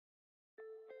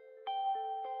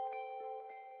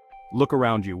Look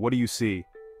around you, what do you see?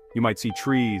 You might see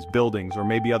trees, buildings, or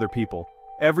maybe other people.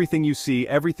 Everything you see,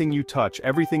 everything you touch,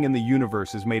 everything in the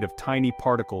universe is made of tiny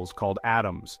particles called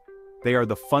atoms. They are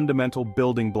the fundamental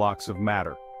building blocks of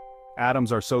matter.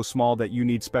 Atoms are so small that you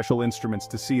need special instruments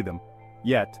to see them.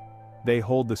 Yet, they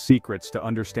hold the secrets to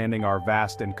understanding our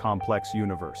vast and complex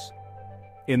universe.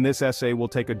 In this essay, we'll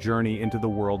take a journey into the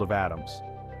world of atoms.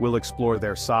 We'll explore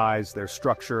their size, their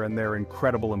structure, and their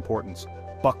incredible importance.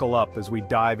 Buckle up as we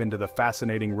dive into the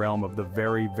fascinating realm of the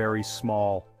very, very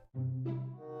small.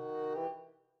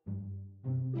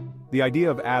 The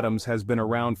idea of atoms has been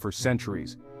around for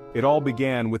centuries. It all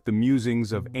began with the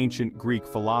musings of ancient Greek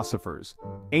philosophers.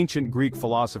 Ancient Greek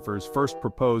philosophers first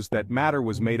proposed that matter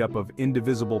was made up of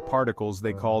indivisible particles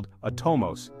they called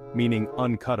atomos, meaning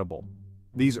uncuttable.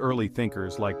 These early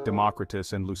thinkers, like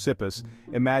Democritus and Leucippus,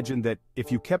 imagined that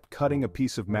if you kept cutting a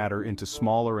piece of matter into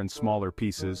smaller and smaller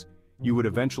pieces, you would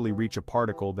eventually reach a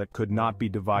particle that could not be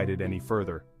divided any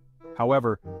further.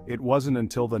 However, it wasn't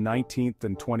until the 19th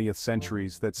and 20th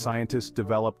centuries that scientists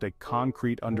developed a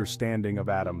concrete understanding of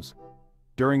atoms.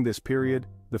 During this period,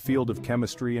 the field of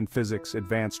chemistry and physics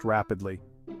advanced rapidly.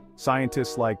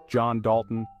 Scientists like John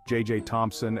Dalton, J.J.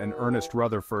 Thomson, and Ernest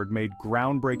Rutherford made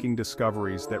groundbreaking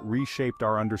discoveries that reshaped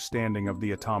our understanding of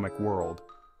the atomic world.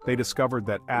 They discovered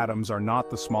that atoms are not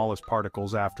the smallest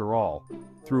particles after all.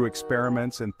 Through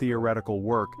experiments and theoretical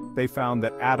work, they found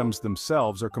that atoms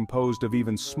themselves are composed of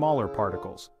even smaller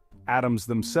particles. Atoms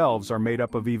themselves are made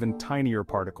up of even tinier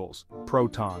particles,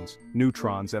 protons,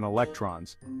 neutrons, and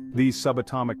electrons. These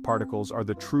subatomic particles are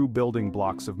the true building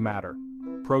blocks of matter.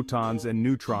 Protons and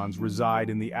neutrons reside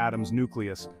in the atom's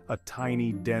nucleus, a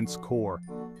tiny, dense core.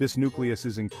 This nucleus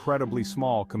is incredibly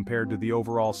small compared to the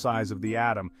overall size of the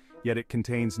atom, yet it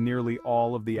contains nearly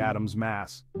all of the atom's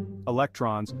mass.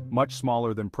 Electrons, much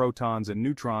smaller than protons and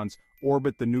neutrons,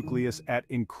 orbit the nucleus at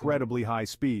incredibly high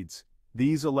speeds.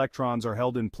 These electrons are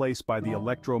held in place by the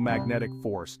electromagnetic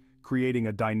force, creating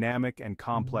a dynamic and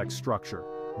complex structure.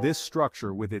 This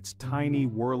structure, with its tiny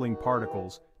whirling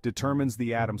particles, determines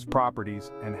the atom's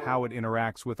properties and how it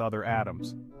interacts with other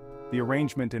atoms. The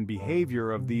arrangement and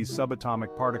behavior of these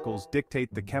subatomic particles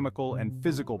dictate the chemical and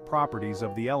physical properties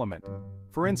of the element.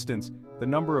 For instance, the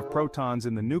number of protons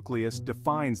in the nucleus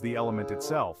defines the element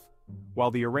itself, while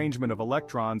the arrangement of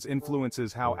electrons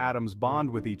influences how atoms bond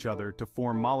with each other to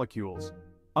form molecules.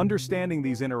 Understanding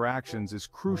these interactions is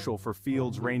crucial for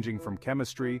fields ranging from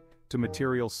chemistry to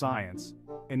material science,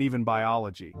 and even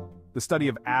biology. The study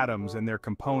of atoms and their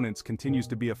components continues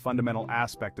to be a fundamental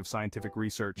aspect of scientific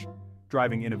research,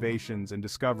 driving innovations and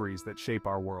discoveries that shape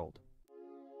our world.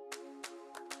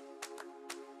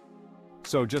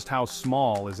 So just how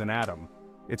small is an atom?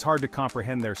 It's hard to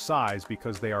comprehend their size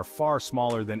because they are far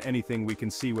smaller than anything we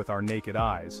can see with our naked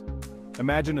eyes.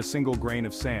 Imagine a single grain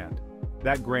of sand.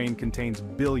 That grain contains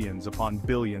billions upon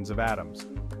billions of atoms.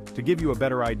 To give you a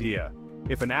better idea,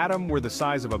 if an atom were the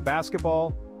size of a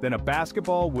basketball, then a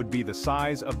basketball would be the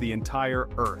size of the entire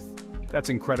Earth. That's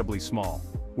incredibly small.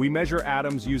 We measure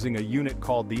atoms using a unit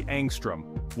called the angstrom.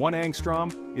 1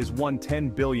 angstrom is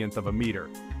 1/10 billionth of a meter.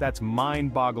 That's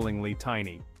mind-bogglingly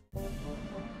tiny.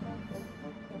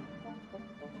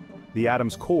 The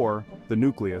atom's core, the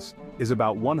nucleus, is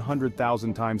about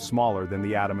 100,000 times smaller than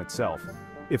the atom itself.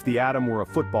 If the atom were a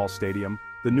football stadium,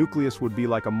 the nucleus would be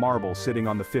like a marble sitting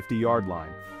on the 50-yard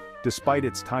line. Despite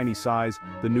its tiny size,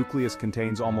 the nucleus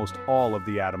contains almost all of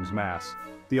the atom's mass.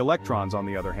 The electrons, on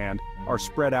the other hand, are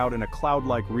spread out in a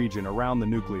cloud-like region around the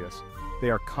nucleus.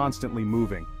 They are constantly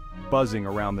moving, buzzing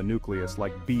around the nucleus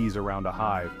like bees around a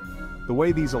hive. The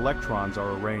way these electrons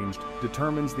are arranged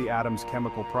determines the atom's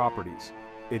chemical properties.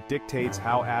 It dictates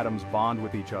how atoms bond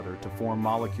with each other to form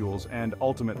molecules and,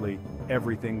 ultimately,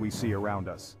 everything we see around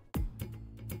us.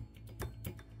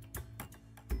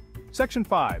 Section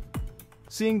 5.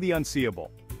 Seeing the unseeable.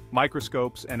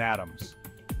 Microscopes and Atoms.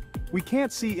 We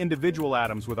can't see individual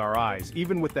atoms with our eyes,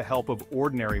 even with the help of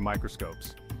ordinary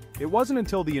microscopes. It wasn't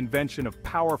until the invention of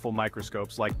powerful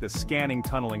microscopes like the Scanning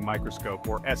Tunneling Microscope,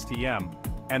 or STM,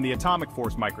 and the Atomic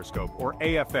Force Microscope, or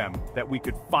AFM, that we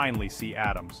could finally see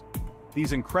atoms.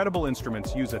 These incredible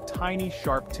instruments use a tiny,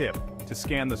 sharp tip to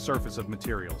scan the surface of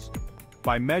materials.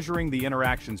 By measuring the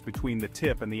interactions between the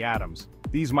tip and the atoms,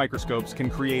 these microscopes can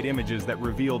create images that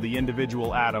reveal the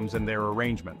individual atoms and their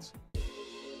arrangements.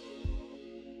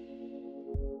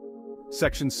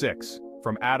 Section 6.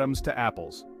 From Atoms to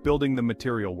Apples, Building the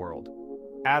Material World.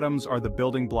 Atoms are the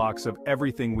building blocks of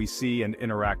everything we see and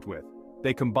interact with.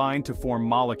 They combine to form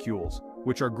molecules,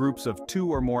 which are groups of 2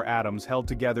 or more atoms held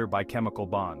together by chemical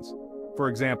bonds. For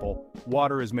example,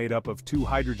 water is made up of two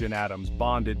hydrogen atoms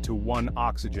bonded to one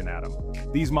oxygen atom.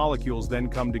 These molecules then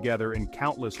come together in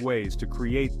countless ways to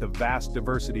create the vast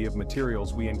diversity of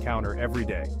materials we encounter every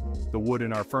day. The wood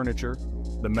in our furniture,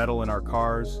 the metal in our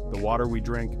cars, the water we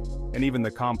drink, and even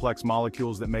the complex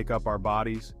molecules that make up our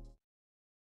bodies.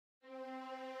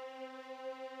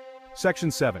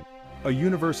 Section 7. A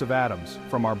universe of atoms,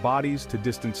 from our bodies to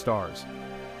distant stars.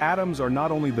 Atoms are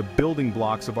not only the building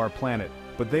blocks of our planet,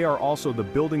 but they are also the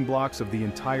building blocks of the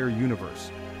entire universe.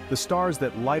 The stars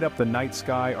that light up the night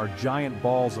sky are giant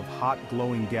balls of hot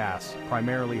glowing gas,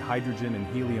 primarily hydrogen and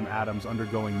helium atoms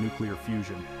undergoing nuclear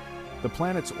fusion. The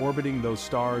planets orbiting those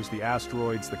stars, the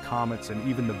asteroids, the comets, and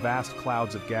even the vast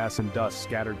clouds of gas and dust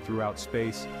scattered throughout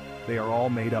space, they are all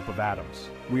made up of atoms.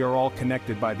 We are all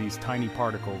connected by these tiny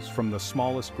particles, from the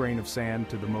smallest grain of sand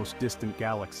to the most distant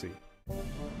galaxy.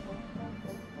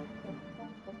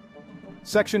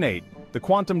 Section 8. The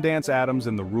quantum dance atoms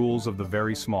and the rules of the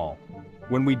very small.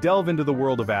 When we delve into the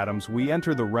world of atoms, we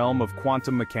enter the realm of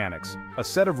quantum mechanics, a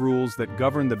set of rules that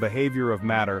govern the behavior of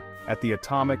matter at the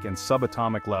atomic and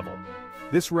subatomic level.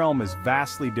 This realm is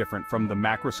vastly different from the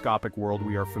macroscopic world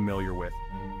we are familiar with.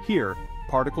 Here,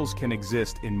 particles can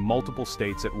exist in multiple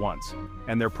states at once,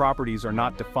 and their properties are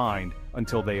not defined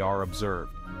until they are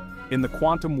observed. In the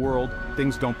quantum world,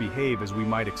 things don't behave as we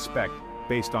might expect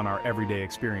based on our everyday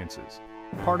experiences.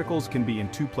 Particles can be in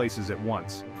two places at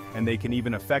once, and they can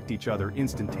even affect each other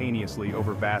instantaneously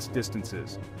over vast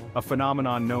distances, a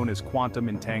phenomenon known as quantum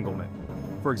entanglement.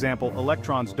 For example,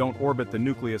 electrons don't orbit the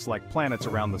nucleus like planets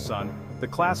around the sun. The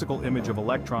classical image of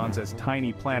electrons as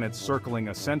tiny planets circling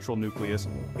a central nucleus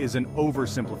is an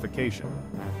oversimplification.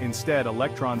 Instead,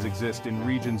 electrons exist in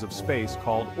regions of space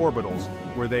called orbitals,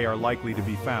 where they are likely to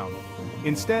be found.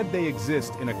 Instead, they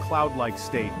exist in a cloud-like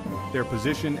state, their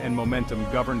position and momentum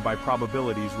governed by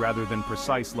probabilities rather than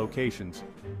precise locations.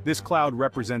 This cloud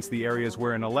represents the areas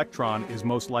where an electron is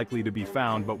most likely to be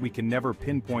found, but we can never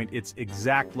pinpoint its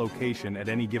exact location at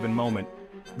any given moment.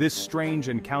 This strange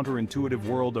and counterintuitive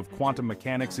world of quantum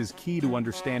mechanics is key to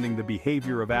understanding the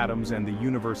behavior of atoms and the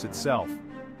universe itself.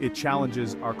 It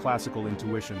challenges our classical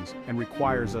intuitions and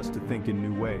requires us to think in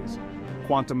new ways.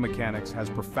 Quantum mechanics has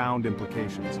profound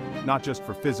implications, not just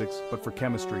for physics, but for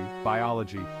chemistry,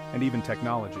 biology, and even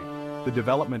technology. The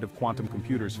development of quantum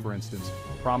computers, for instance,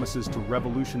 promises to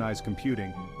revolutionize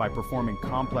computing by performing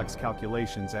complex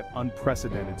calculations at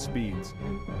unprecedented speeds.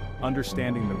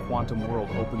 Understanding the quantum world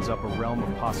opens up a realm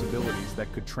of possibilities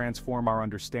that could transform our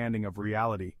understanding of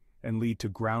reality and lead to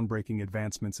groundbreaking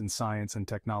advancements in science and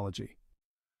technology.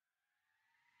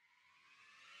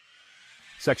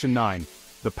 Section 9.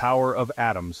 The Power of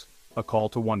Atoms, a Call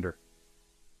to Wonder.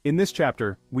 In this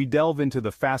chapter, we delve into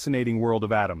the fascinating world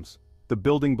of atoms, the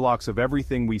building blocks of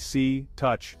everything we see,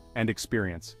 touch, and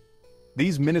experience.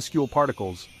 These minuscule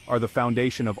particles are the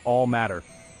foundation of all matter,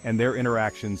 and their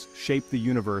interactions shape the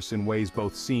universe in ways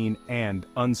both seen and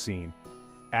unseen.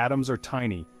 Atoms are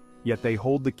tiny, yet they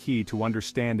hold the key to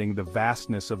understanding the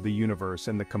vastness of the universe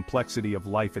and the complexity of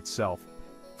life itself.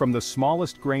 From the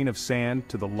smallest grain of sand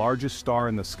to the largest star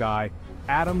in the sky,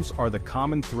 atoms are the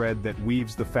common thread that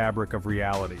weaves the fabric of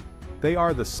reality. They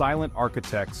are the silent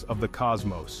architects of the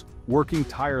cosmos, working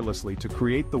tirelessly to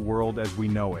create the world as we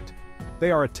know it. They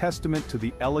are a testament to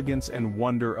the elegance and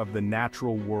wonder of the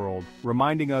natural world,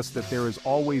 reminding us that there is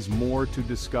always more to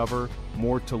discover,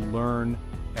 more to learn,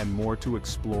 and more to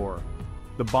explore.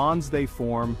 The bonds they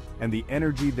form and the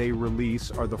energy they release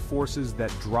are the forces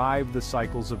that drive the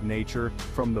cycles of nature,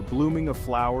 from the blooming of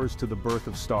flowers to the birth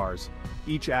of stars.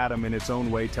 Each atom in its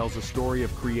own way tells a story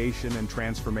of creation and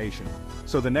transformation.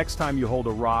 So the next time you hold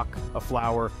a rock, a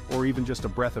flower, or even just a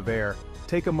breath of air,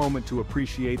 take a moment to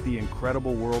appreciate the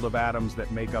incredible world of atoms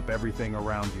that make up everything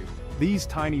around you. These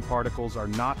tiny particles are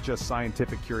not just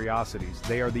scientific curiosities,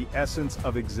 they are the essence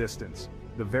of existence,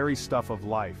 the very stuff of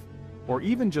life. Or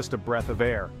even just a breath of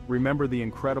air, remember the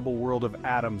incredible world of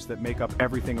atoms that make up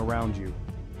everything around you.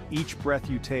 Each breath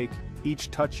you take, each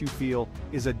touch you feel,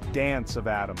 is a dance of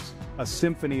atoms, a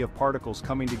symphony of particles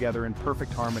coming together in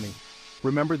perfect harmony.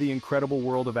 Remember the incredible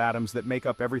world of atoms that make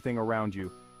up everything around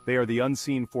you. They are the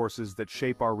unseen forces that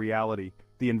shape our reality,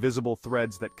 the invisible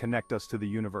threads that connect us to the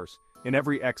universe. In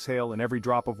every exhale and every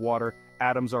drop of water,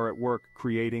 atoms are at work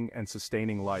creating and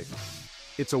sustaining life.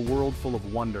 It's a world full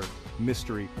of wonder,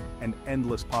 mystery, and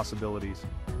endless possibilities.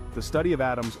 The study of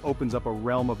atoms opens up a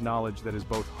realm of knowledge that is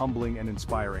both humbling and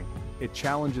inspiring. It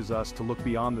challenges us to look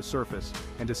beyond the surface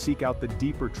and to seek out the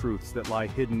deeper truths that lie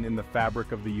hidden in the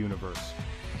fabric of the universe.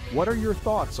 What are your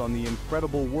thoughts on the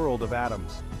incredible world of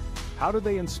atoms? How do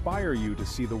they inspire you to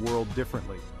see the world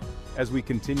differently? As we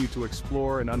continue to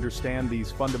explore and understand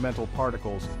these fundamental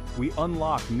particles, we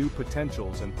unlock new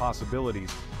potentials and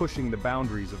possibilities, pushing the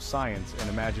boundaries of science and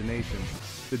imagination.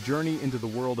 The journey into the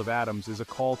world of atoms is a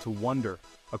call to wonder,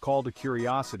 a call to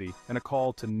curiosity, and a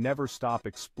call to never stop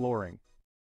exploring.